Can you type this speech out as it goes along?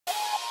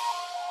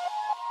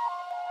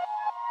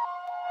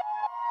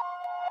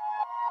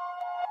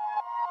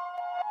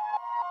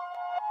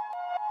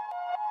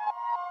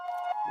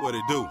What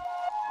it do?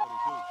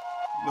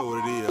 You know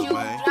what it is, You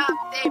man. drop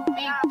that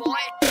big boy.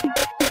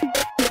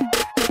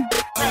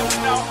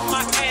 Trapping off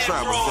my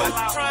Android,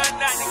 trying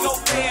not to go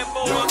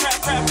fanboy.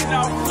 Trapping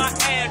off my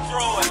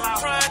Android,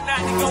 trying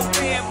not to go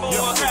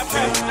fanboy.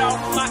 Trapping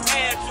off my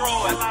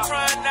Android,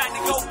 trying not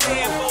to go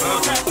fanboy.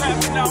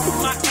 Trapping off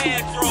my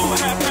Android,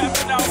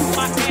 trapping off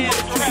my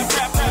Android,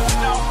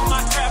 trapping off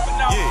my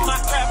trapping off my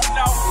trapping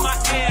off my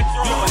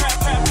Android,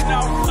 trapping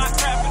off my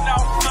trapping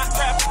off my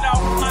trapping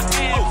off my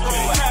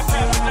Android,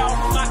 trapping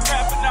off my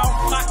trapping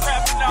off my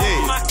trapping off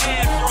my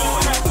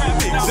Android,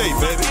 trapping off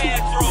my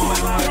Android,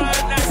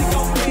 trying not to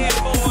go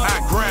fanboy. I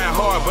grind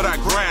hard, but I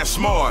grind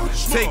smart.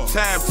 Take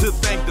time to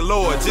thank the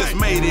Lord. Just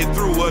made it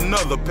through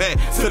another pack.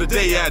 Till the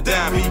day I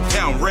die, me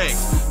count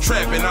racks.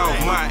 Trapping off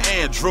my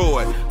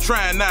Android.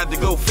 Trying not to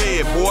go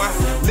fed, boy.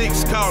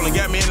 Licks calling,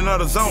 got me in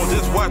another zone.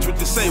 Just watch what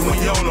you say when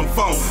you on them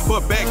phone.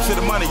 But back to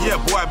the money, yeah,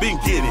 boy, I been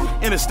getting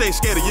it. Interstate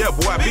skater, yeah,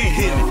 boy, I been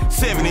hitting it.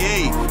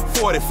 78,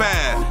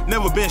 45.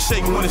 Never been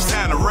shaking when it's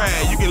time to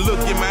ride. You can look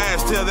in my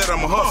eyes, tell that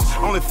I'm a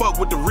hustle. Only fuck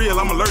with the real,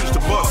 I'm allergic to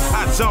bust.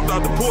 I jumped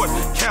out the porch,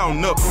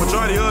 counting up.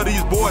 Majority of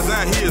these boys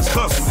out here is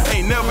hustle.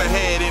 Ain't never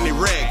had any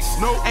racks.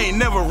 No, ain't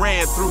never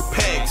ran through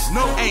packs.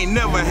 No, ain't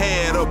never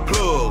had a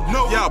plug.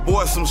 No, y'all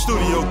boys some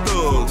studio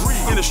thugs.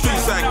 In the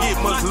streets I get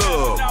much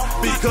love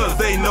because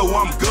they know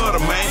I'm gutter,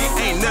 man.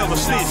 Ain't never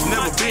snitched,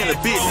 never been a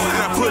bitch. And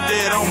I put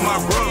that on my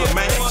brother,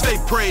 man. Stay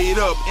prayed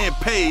up and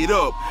paid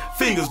up.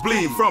 Fingers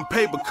bleed from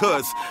paper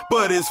cuts,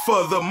 but it's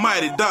for the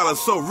mighty dollar.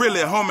 So really,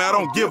 homie, I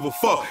don't give a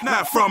fuck.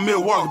 Not from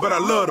Milwaukee, but I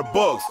love the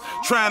Bucks.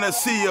 Trying to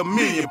see a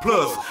million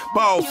plus.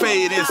 Ball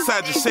fade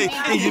inside your shake,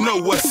 and you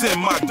know what's in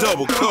my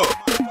double cup.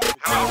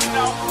 Trapping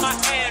off my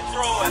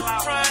Android,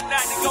 trying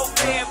not to go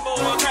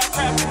fanboy.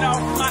 Trapping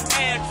off my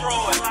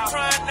Android,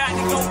 trying not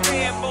to go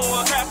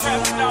fanboy.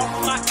 Trapping off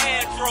my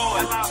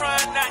Android,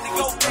 trying not to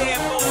go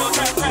fanboy.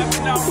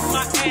 Trapping off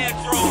my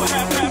Android,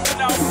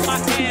 trapping off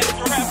my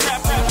Android,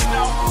 trapping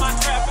off my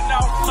trapping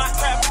off my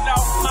trapping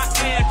off my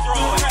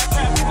Android,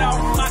 trapping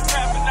off my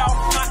trapping off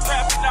my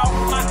trapping off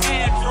my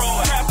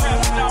Android,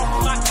 trapping off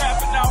my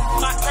trapping off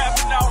my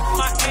trapping off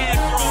my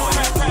Android,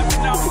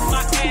 trapping off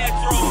my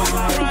Android,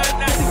 trying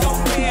not to go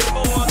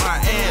fanboy. My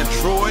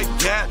Android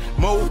got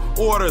more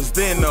orders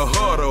than the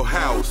Huddle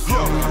House.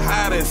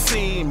 I done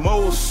seen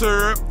more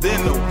syrup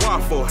than the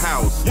Waffle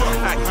House.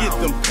 I get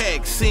them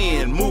packs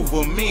in, move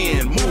them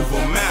in, move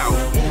them out.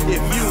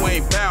 If you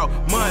ain't bout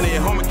money,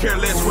 homie, care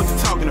less what you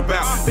talking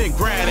about. Been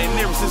grinding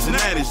ever since the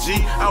 90s,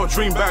 G. I was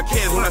dreaming about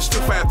cash when I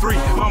stood 5'3".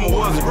 Mama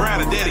was a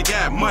grinder, daddy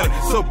got money.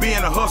 So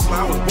being a hustler,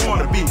 I was born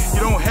to be.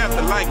 You don't have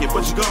to like it,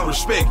 but you gonna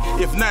respect.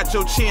 If not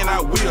your chin, I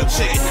will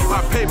check.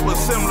 My paper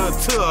similar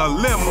to a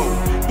limo,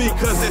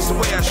 because that's the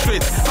way I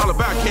stretch. All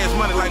about cash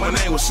money like my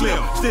name was Slim.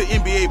 Still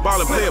NBA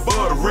ballin', play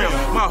above the rim.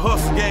 My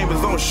hustle game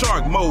is on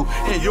shark mode,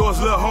 and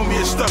yours, little homie,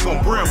 is stuck on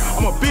brim.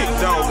 I'm a big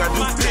dog, I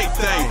do big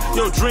things.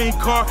 Your dream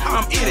car,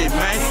 I'm in it,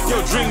 man.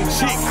 Your dream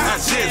chick, I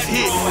just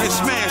hit and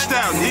smashed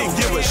out, didn't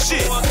give a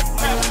shit.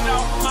 Trapping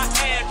off my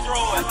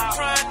Android,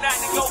 trying not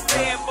to go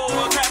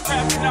fanboy.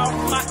 Trapping off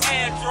my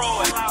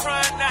Android,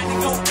 trying not to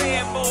go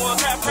fanboy.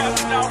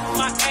 Trapping off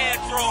my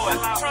Android,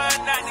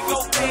 trying not to go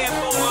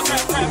fanboy.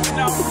 Trapping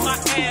off my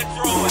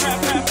Android.